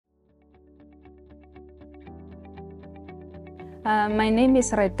My name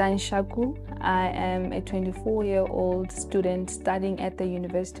is Retang Shaku. I am a 24-year-old student studying at the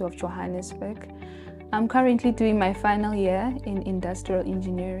University of Johannesburg. I'm currently doing my final year in industrial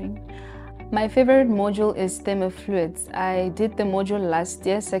engineering. My favorite module is thermofluids. I did the module last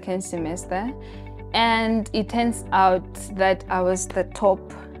year, second semester, and it turns out that I was the top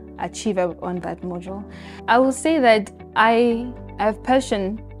achiever on that module. I will say that I have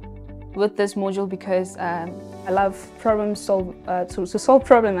passion with this module because I love to solve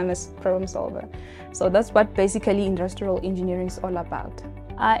problems. I'm a problem solver. So that's what basically industrial engineering is all about.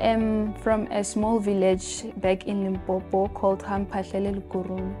 I am from a small village back in Limpopo called Hamphahlele.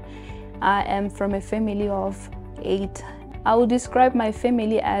 I am from a family of 8. I would describe my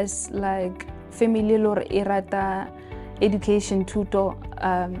family as like family lor irata education tutor,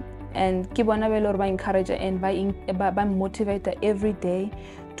 and ke bona be lor ba encourage and ba motivate every day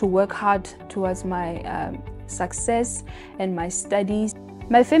to work hard towards my success and my studies.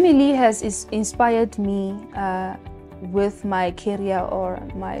 My family has inspired me with my career or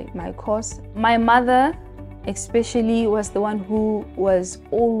my course. My mother especially was the one who was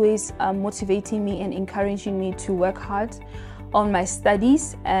always motivating me and encouraging me to work hard on my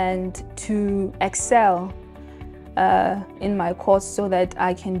studies and to excel in my course so that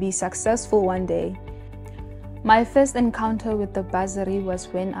I can be successful one day. My first encounter with the bursary was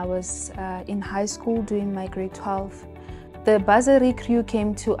when I was in high school doing my grade 12. The bursary crew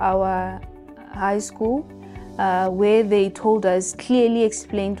came to our high school where they told us, clearly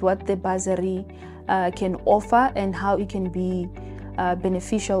explained what the bursary can offer and how it can be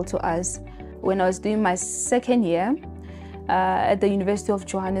beneficial to us. When I was doing my second year at the University of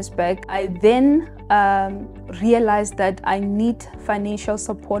Johannesburg, I then realized that I need financial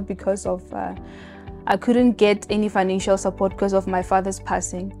support because of I couldn't get any financial support because of my father's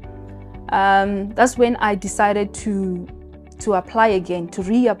passing. That's when I decided to apply again, to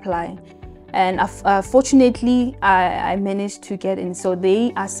reapply. And fortunately, I managed to get in, so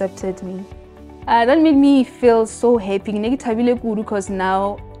they accepted me. That made me feel so happy because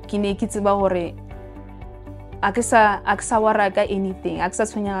now I can worry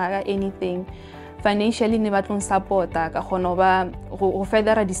anything. Financially, ne batlong support ka kgona go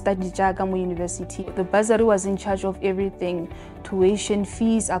further di studies jaaka mo university. The bursary was in charge of everything: tuition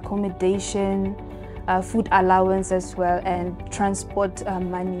fees, accommodation, food allowance as well, and transport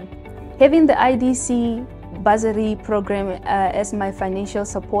money. Having the IDC bursary program as my financial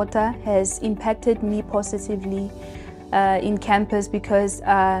supporter has impacted me positively in campus because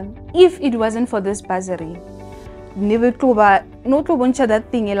if it wasn't for this bursary, never that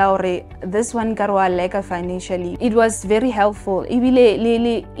thing this one garwa financially. It was very helpful. It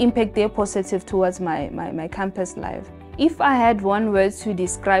really impacted positive towards my campus life. If I had one word to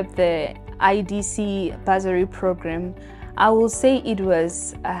describe the IDC bursary program, I will say it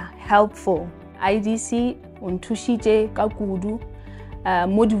was helpful. IDC untushije ka kudu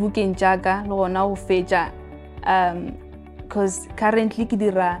mo dibukeng jaaka le gona go fetša because currently ke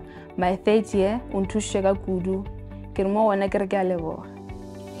dira my third year untushije ka kudu.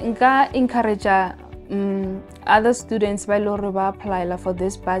 Nka encourage other students ba ile ba apply for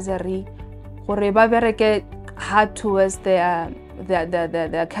this bursary gore ba bereke hard towards the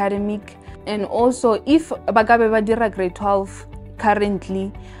academic, and also if ba ka be ba dira grade 12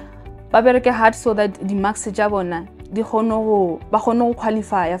 currently ba bereke hard so that the marks tša bona ba kgone go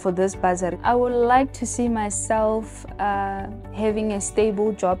qualify for this bursary. I would like to see myself having a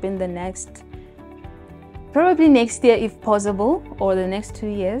stable job in the probably next year if possible, or the next 2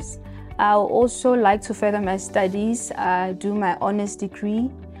 years. I'll also like to further my studies, do my honors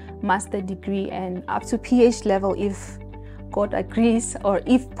degree, master degree, and up to PhD level if God agrees or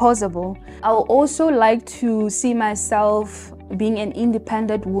if possible. I'll also like to see myself being an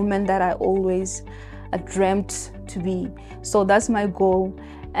independent woman that I always dreamt to be. So that's my goal.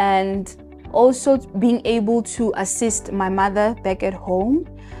 And also being able to assist my mother back at home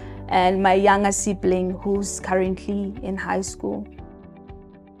and my younger sibling who's currently in high school.